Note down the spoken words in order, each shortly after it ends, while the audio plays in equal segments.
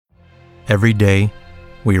Every day,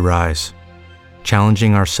 we rise,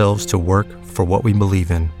 challenging ourselves to work for what we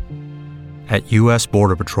believe in. At U.S.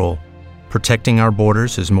 Border Patrol, protecting our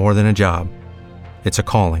borders is more than a job. It's a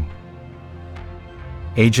calling.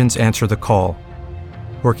 Agents answer the call,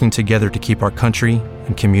 working together to keep our country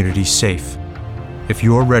and communities safe. If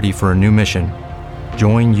you are ready for a new mission,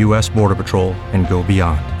 join U.S. Border Patrol and go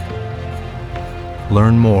beyond.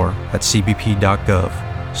 Learn more at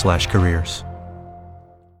cbp.gov/careers.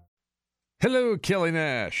 Hello, Kelly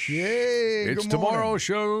Nash. Yay, it's good tomorrow's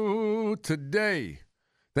show today.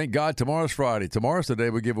 Thank God tomorrow's Friday. Tomorrow's the day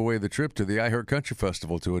we give away the trip to the iHeart Country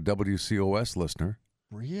Festival to a WCOS listener.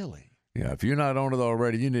 Really? Yeah, if you're not on it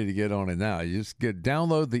already, you need to get on it now. You just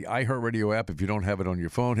download the iHeartRadio app. If you don't have it on your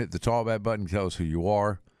phone, hit the talk back button, tell us who you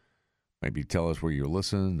are. Maybe tell us where you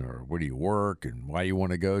listen or where do you work and why you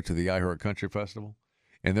want to go to the iHeart Country Festival.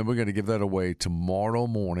 And then we're going to give that away tomorrow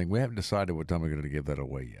morning. We haven't decided what time we're going to give that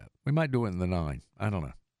away yet. We might do it in the 9. I don't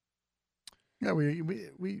know. Yeah, we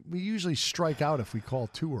usually strike out if we call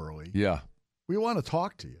too early. Yeah. We want to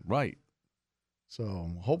talk to you. Right.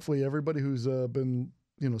 So hopefully everybody who's been,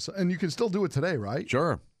 and you can still do it today, right?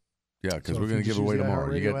 Sure. Yeah, because So we're going to give it away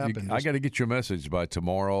tomorrow. I got to get your message by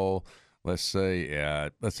tomorrow. Let's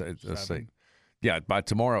say, by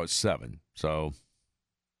tomorrow at 7. So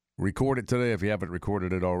record it today. If you haven't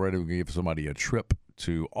recorded it already, we're going to give somebody a trip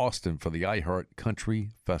to Austin for the iHeart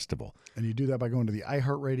Country Festival. And you do that by going to the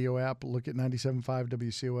iHeartRadio app, look at 97.5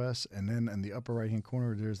 WCOS, and then in the upper right-hand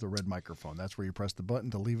corner, there's the red microphone. That's where you press the button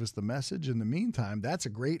to leave us the message. In the meantime, that's a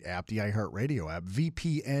great app, the iHeartRadio app.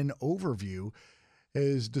 VPN Overview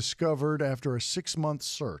is discovered after a 6-month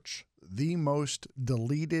search, the most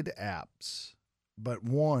deleted apps, but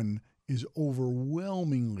one is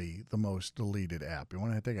overwhelmingly the most deleted app. You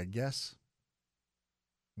want to take a guess?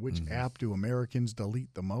 Which app do Americans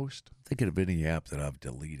delete the most? Thinking of any app that I've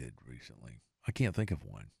deleted recently. I can't think of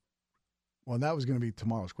one. Well, that was going to be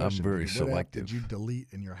tomorrow's question. I'm very What selective. app did you delete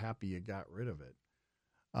and you're happy you got rid of it?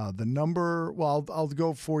 The number, well, I'll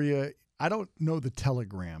go for you. I don't know the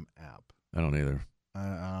Telegram app. I don't either. I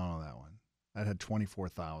don't know that one. That had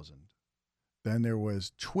 24,000. Then there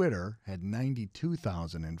was Twitter, had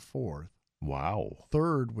 92,000 in fourth. Wow.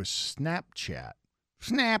 Third was Snapchat.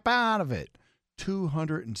 Snap out of it.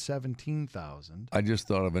 217,000. I just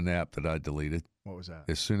thought of an app that I deleted. What was that?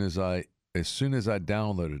 As soon as I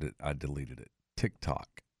downloaded it, I deleted it.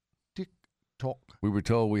 TikTok. TikTok. We were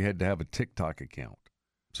told we had to have a TikTok account.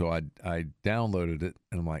 So I downloaded it,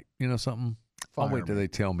 and I'm like, you know something? I'll wait till they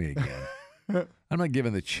tell me again. I'm not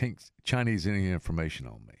giving the Chinese any information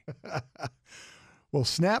on me. Well,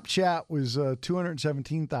 Snapchat was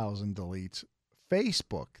 217,000 deletes.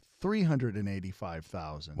 Facebook,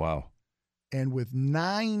 385,000. Wow. And with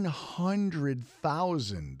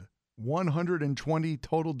 900,120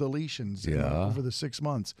 total deletions over the 6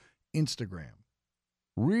 months, Instagram.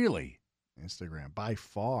 Really? Instagram, by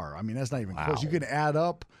far. I mean, that's not even close. You can add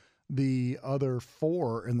up the other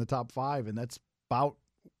 4 in the top 5, and that's about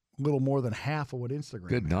a little more than half of what Instagram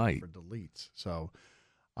Good night. for deletes. So,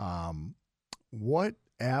 what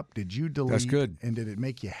app did you delete? That's good. And did it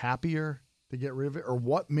make you happier to get rid of it? Or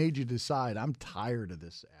what made you decide, I'm tired of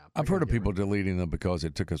this app? I've heard of people deleting them because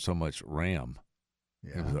it took up so much RAM.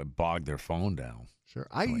 Yeah. It was bogged their phone down. Sure.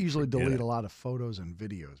 I usually delete a lot of photos and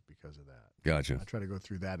videos because of that. Gotcha. I try to go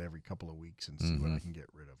through that every couple of weeks and see what I can get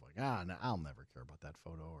rid of. Like, no, I'll never care about that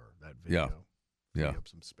photo or that video. Yeah. Free up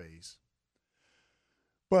some space.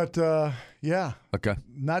 But, yeah. Okay.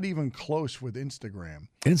 Not even close with Instagram.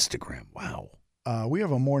 Instagram. Wow. We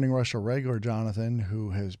have a Morning Rush regular, Jonathan, who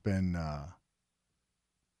has been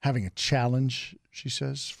having a challenge, she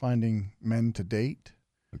says, finding men to date.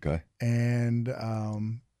 Okay. And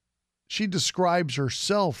she describes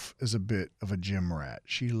herself as a bit of a gym rat.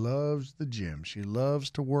 She loves the gym. She loves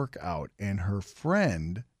to work out. And her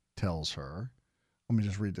friend tells her, let me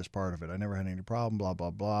just read this part of it. I never had any problem, blah, blah,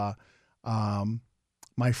 blah.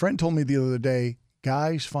 My friend told me the other day,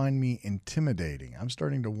 guys find me intimidating. I'm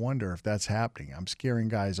starting to wonder if that's happening. I'm scaring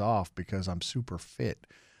guys off because I'm super fit.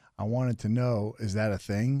 I wanted to know, is that a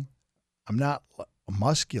thing? I'm not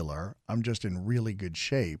muscular. I'm just in really good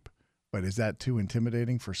shape. But is that too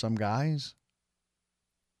intimidating for some guys?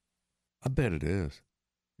 I bet it is.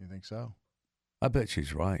 You think so? I bet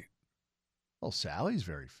she's right. Well, Sally's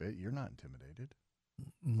very fit. You're not intimidated.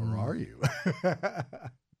 Or are you?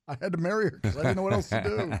 I had to marry her because I didn't know what else to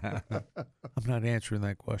do. I'm not answering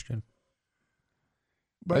that question.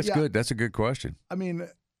 But That's good. That's a good question. I mean,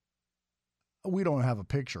 we don't have a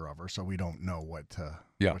picture of her, so we don't know what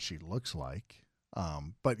she looks like.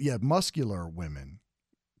 But yeah, muscular women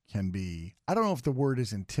can be, I don't know if the word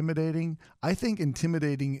is intimidating. I think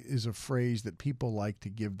intimidating is a phrase that people like to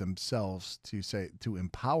give themselves to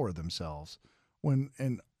empower themselves, when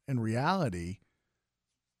in reality,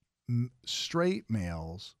 straight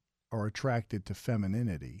males are attracted to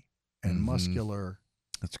femininity, and muscular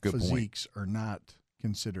That's a good physiques are not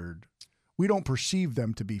considered. We don't perceive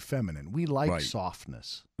them to be feminine. We like Right.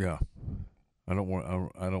 softness. Yeah. I don't want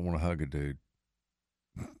to hug a dude.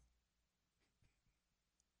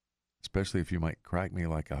 Especially if you might crack me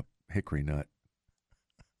like a hickory nut.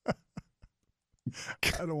 I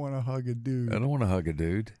don't want to hug a dude. I don't want to hug a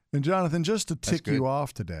dude. And Jonathan, just to tick good. you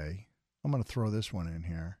off today, I'm going to throw this one in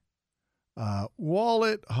here.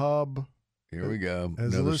 Wallet Hub Here we go.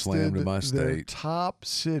 has Another slam to listed my their state. top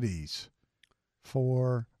cities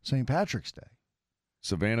for St. Patrick's Day.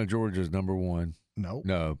 Savannah, Georgia is number one. Nope.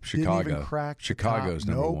 No, Didn't even Chicago. crack the Chicago's top.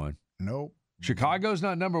 number Nope. one. Nope. Chicago's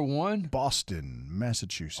not number one? Boston,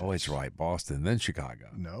 Massachusetts. Oh, it's right. Boston, then Chicago.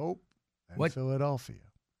 Nope. And What? Philadelphia.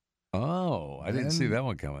 Oh, I didn't see that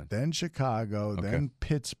one coming. Then Chicago, Okay. then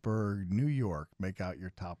Pittsburgh, New York make out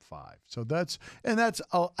your top 5. So that's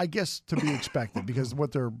I guess to be expected, because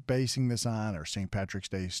what they're basing this on are St. Patrick's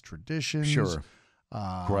Day's traditions. Sure.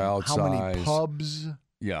 Crowd how many size. pubs,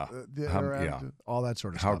 Yeah. there How- are, yeah. all that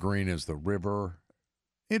sort of How stuff. green is the river?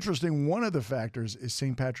 Interesting. One of the factors is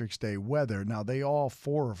St. Patrick's Day weather. Now, they all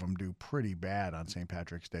 4 of them do pretty bad on St.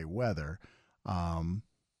 Patrick's Day weather.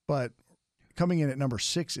 But coming in at number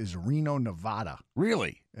 6 is Reno, Nevada.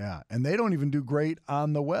 Really? Yeah, and they don't even do great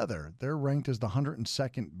on the weather. They're ranked as the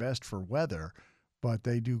 102nd best for weather, but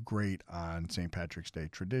they do great on St. Patrick's Day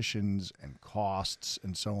traditions and costs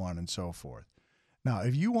and so on and so forth. Now,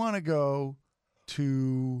 if you want to go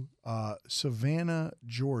to Savannah,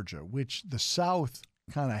 Georgia, which the South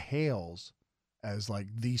kind of hails as like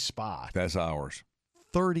the spot, That's ours.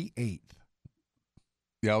 38th.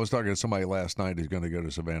 Yeah, I was talking to somebody last night who's going to go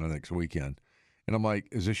to Savannah next weekend. And I'm like,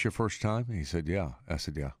 is this your first time? And he said, yeah. I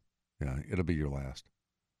said, yeah. Yeah, it'll be your last.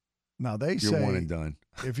 Now, they You're say one and done.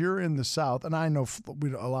 if you're in the South, and I know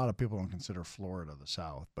a lot of people don't consider Florida the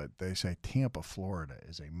South, but they say Tampa, Florida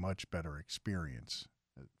is a much better experience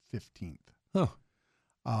at 15th. Huh.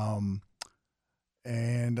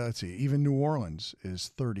 And let's see, even New Orleans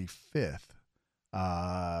is 35th.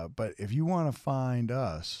 But if you want to find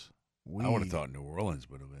us, I would have thought New Orleans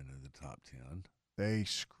would have been in the top 10. They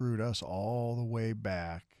screwed us all the way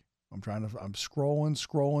back. I'm scrolling.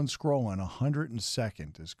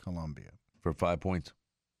 102nd is Columbia. For 5 points.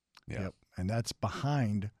 Yeah. Yep. And that's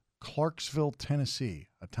behind Clarksville, Tennessee,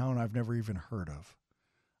 a town I've never even heard of.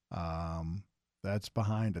 That's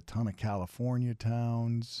behind a ton of California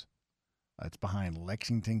towns. That's behind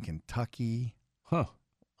Lexington, Kentucky. Huh.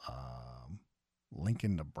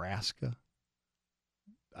 Lincoln, Nebraska.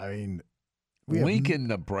 I mean, Lincoln,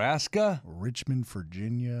 Nebraska? Richmond,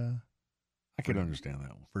 Virginia. I can understand that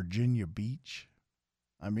one. Virginia Beach.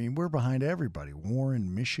 I mean, we're behind everybody.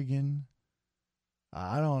 Warren, Michigan.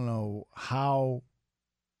 I don't know how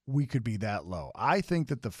we could be that low. I think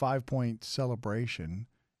that the 5-point celebration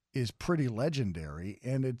is pretty legendary,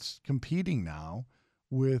 and it's competing now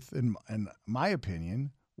with, in my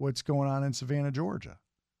opinion, what's going on in Savannah, Georgia.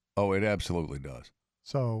 Oh, it absolutely does.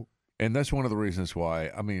 So, And that's one of the reasons why,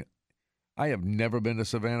 I mean, I have never been to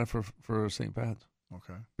Savannah for St. Pat's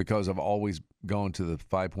okay. because I've always gone to the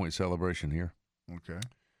 5-point celebration here. Okay.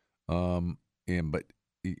 But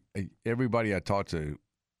everybody I talk to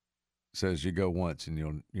says you go once and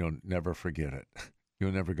you'll never forget it.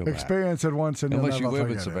 You'll never go back. Experience it once and Unless you you'll never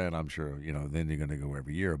live in forget it. Savannah, I'm sure, then you're going to go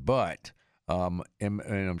every year. But, and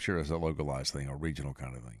I'm sure it's a localized thing, a regional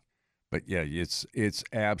kind of thing. But yeah, it's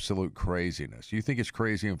absolute craziness. You think it's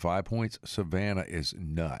crazy in 5 points? Savannah is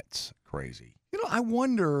nuts crazy. I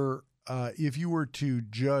wonder if you were to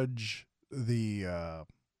judge the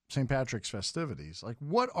St. Patrick's festivities, like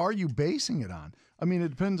what are you basing it on? I mean, it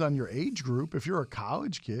depends on your age group. If you're a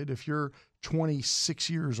college kid, if you're 26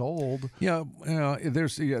 years old. Yeah,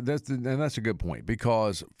 that's a good point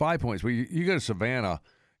because 5 points. When you go to Savannah,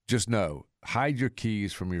 just know, hide your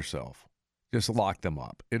keys from yourself. Just lock them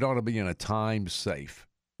up. It ought to be in a timed safe.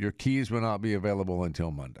 Your keys will not be available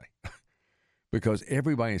until Monday because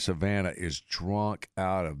everybody in Savannah is drunk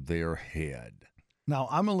out of their head. Now,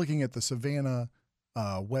 I'm looking at the Savannah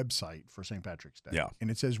website for St. Patrick's Day. Yeah.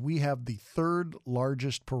 And it says we have the 3rd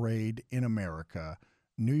largest parade in America.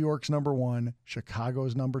 New York's number 1,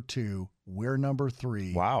 Chicago's number 2, we're number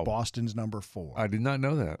 3, Wow. Boston's number 4. I did not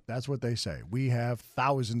know that. That's what they say. We have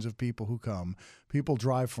thousands of people who come. People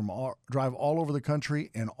drive all over the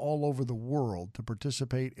country and all over the world to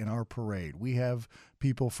participate in our parade. We have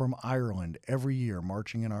people from Ireland every year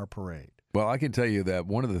marching in our parade. Well, I can tell you that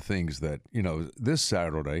one of the things that, this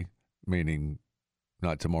Saturday, meaning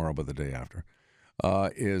not tomorrow but the day after,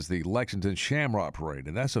 is the Lexington Shamrock Parade,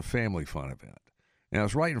 and that's a family fun event. Now,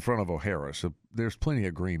 it's right in front of O'Hara, so there's plenty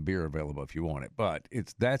of green beer available if you want it, but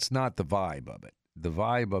that's not the vibe of it. The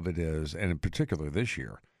vibe of it is, and in particular this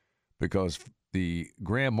year, because the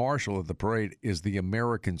Grand Marshal of the parade is the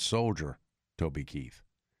American soldier, Toby Keith.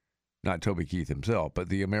 Not Toby Keith himself, but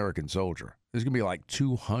the American soldier. There's going to be like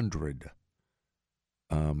 200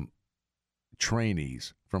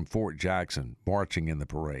 trainees from Fort Jackson marching in the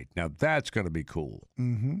parade. Now, that's going to be cool.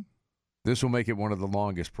 Mm-hmm. This will make it one of the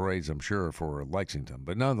longest parades, I'm sure, for Lexington.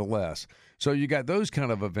 But nonetheless, so you got those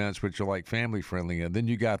kind of events which are like family-friendly, and then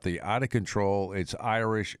you got the out of control, it's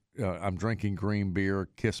Irish, I'm drinking green beer,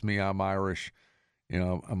 kiss me, I'm Irish.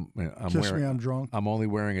 I'm Kiss me, I'm drunk. I'm only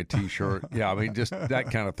wearing a T-shirt. Yeah, I mean, just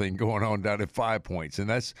that kind of thing going on down at 5 Points. And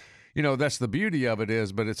that's the beauty of it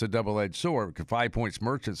is, but it's a double-edged sword. 5 Points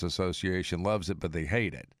Merchants Association loves it, but they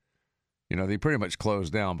hate it. They pretty much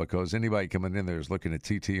closed down because anybody coming in there is looking at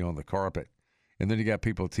TT on the carpet. And then you got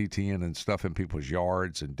people TTing and stuff in people's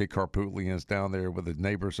yards, and Dick Harpootlian's down there with the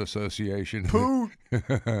Neighbors Association. Poot!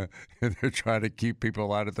 And they're trying to keep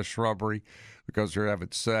people out of the shrubbery because they're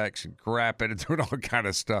having sex and crapping and doing all kind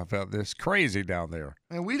of stuff out there. It's crazy down there.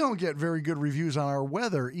 And we don't get very good reviews on our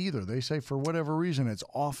weather either. They say for whatever reason it's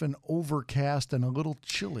often overcast and a little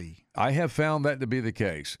chilly. I have found that to be the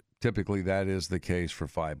case. Typically, that is the case for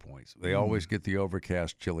 5 Points. They always get the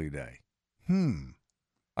overcast, chilly day.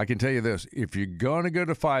 I can tell you this. If you're going to go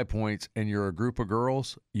to 5 Points and you're a group of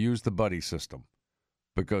girls, use the buddy system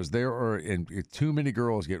because too many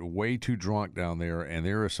girls get way too drunk down there, and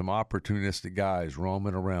there are some opportunistic guys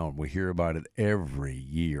roaming around. We hear about it every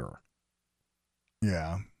year.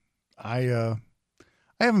 Yeah. I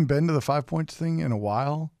haven't been to the 5 Points thing in a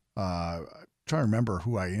while. Trying to remember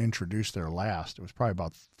who I introduced there last. It was probably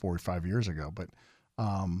about 45 years ago, but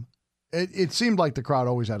it seemed like the crowd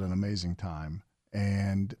always had an amazing time.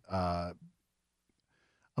 And I'm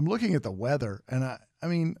looking at the weather, and I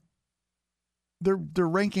mean, their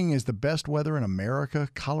ranking is the best weather in America,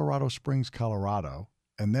 Colorado Springs, Colorado,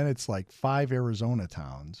 and then it's like 5 Arizona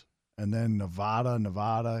towns, and then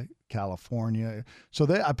Nevada, California. So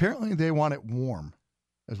they want it warm.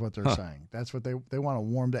 Is what they're saying. That's what they want a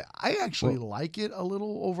warm day. I actually like it a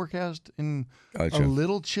little overcast and a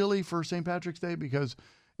little chilly for St. Patrick's Day because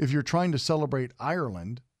if you're trying to celebrate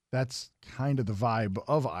Ireland, that's kind of the vibe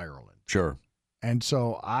of Ireland. Sure. And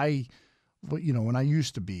so when I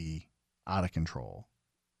used to be out of control,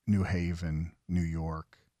 New Haven, New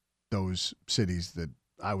York, those cities that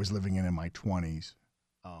I was living in my 20s,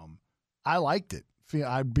 I liked it.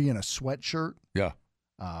 I'd be in a sweatshirt. Yeah.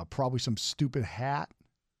 Probably some stupid hat.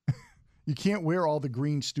 You can't wear all the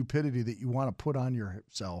green stupidity that you want to put on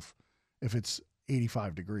yourself if it's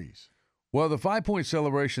 85 degrees. Well, the 5 Point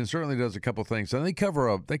celebration certainly does a couple things, and they cover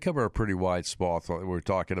a pretty wide swath. We're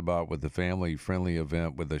talking about with the family-friendly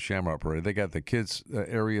event with the Shamrock Parade. They got the kids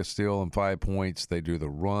area still in 5 Points. They do the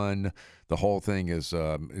run. The whole thing is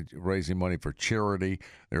raising money for charity.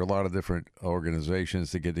 There are a lot of different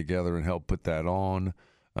organizations that get together and help put that on.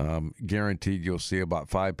 Guaranteed you'll see about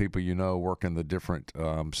 5 people working the different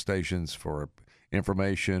stations for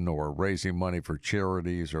information or raising money for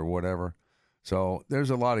charities or whatever. So there's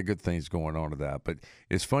a lot of good things going on to that. But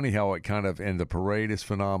it's funny how it and the parade is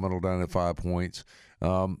phenomenal down at 5 Points.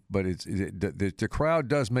 But the crowd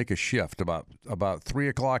does make a shift about 3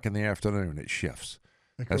 o'clock in the afternoon. It shifts.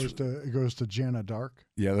 It goes to Jana Dark.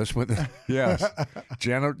 Yeah, that's what. Yes,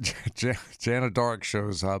 Jana Dark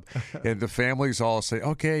shows up, and the families all say,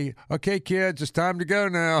 "Okay, kids, it's time to go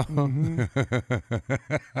now." Mm-hmm.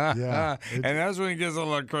 Yeah, and that's when it gets a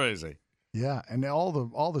little crazy. Yeah, and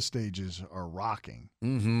all the stages are rocking.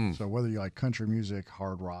 Mm-hmm. So whether you like country music,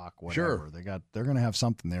 hard rock, whatever, sure. they're going to have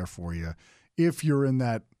something there for you if you're in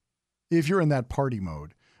that party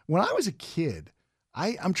mode. When I was a kid,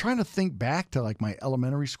 I'm trying to think back to like my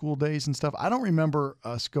elementary school days and stuff. I don't remember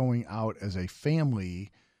us going out as a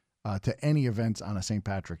family to any events on a St.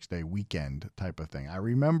 Patrick's Day weekend type of thing. I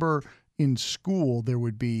remember in school there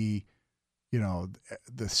would be,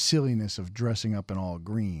 the silliness of dressing up in all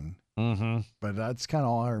green. Mm-hmm. But that's kind of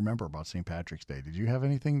all I remember about St. Patrick's Day. Did you have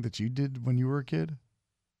anything that you did when you were a kid?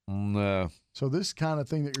 No. So this kind of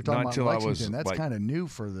thing that you're talking about in Lexington, that's kind of new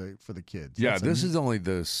for the kids. Yeah, this is the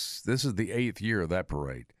 8th year of that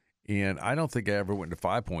parade. And I don't think I ever went to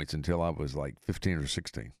 5 Points until I was like 15 or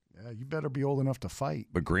 16. Yeah, you better be old enough to fight.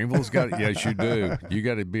 But Greenville's got it. Yes, you do. You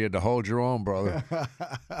got to be able to hold your own, brother.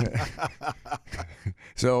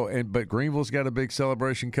 But Greenville's got a big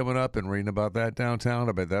celebration coming up, and reading about that downtown.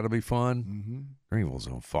 I bet that'll be fun. Mm-hmm. Greenville's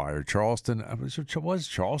on fire. Charleston, what does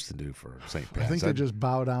Charleston do for St. Pat's? I think they just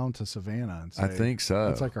bow down to Savannah and say, I think so.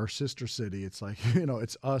 It's like our sister city. It's like,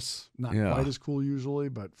 it's us, not quite as cool usually,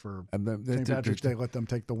 but for St. Patrick's Day, let them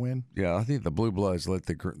take the win. Yeah, I think the Blue Bloods let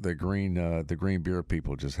the green beer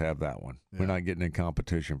people just have that one. Yeah. We're not getting in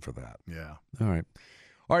competition for that. Yeah.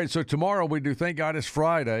 All right, so tomorrow we do Thank God It's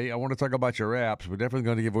Friday. I want to talk about your apps. We're definitely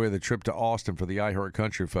going to give away the trip to Austin for the iHeart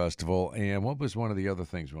Country Festival. And what was one of the other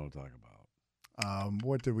things we want to talk about?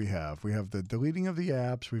 What did we have? We have the deleting of the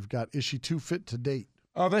apps. We've got Is She Too Fit to Date?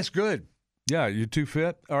 Oh, that's good. Yeah, you too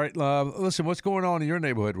fit? All right, listen, what's going on in your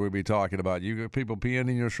neighborhood we'll be talking about? You got people peeing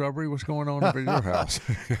in your shrubbery? What's going on over your house?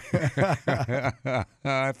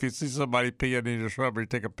 If you see somebody peeing in your shrubbery,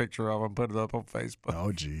 take a picture of them, put it up on Facebook.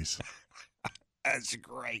 Oh, geez. That's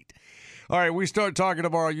great. All right, we start talking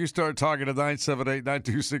tomorrow. You start talking at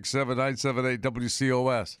 978-9267, 978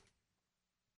 WCOS.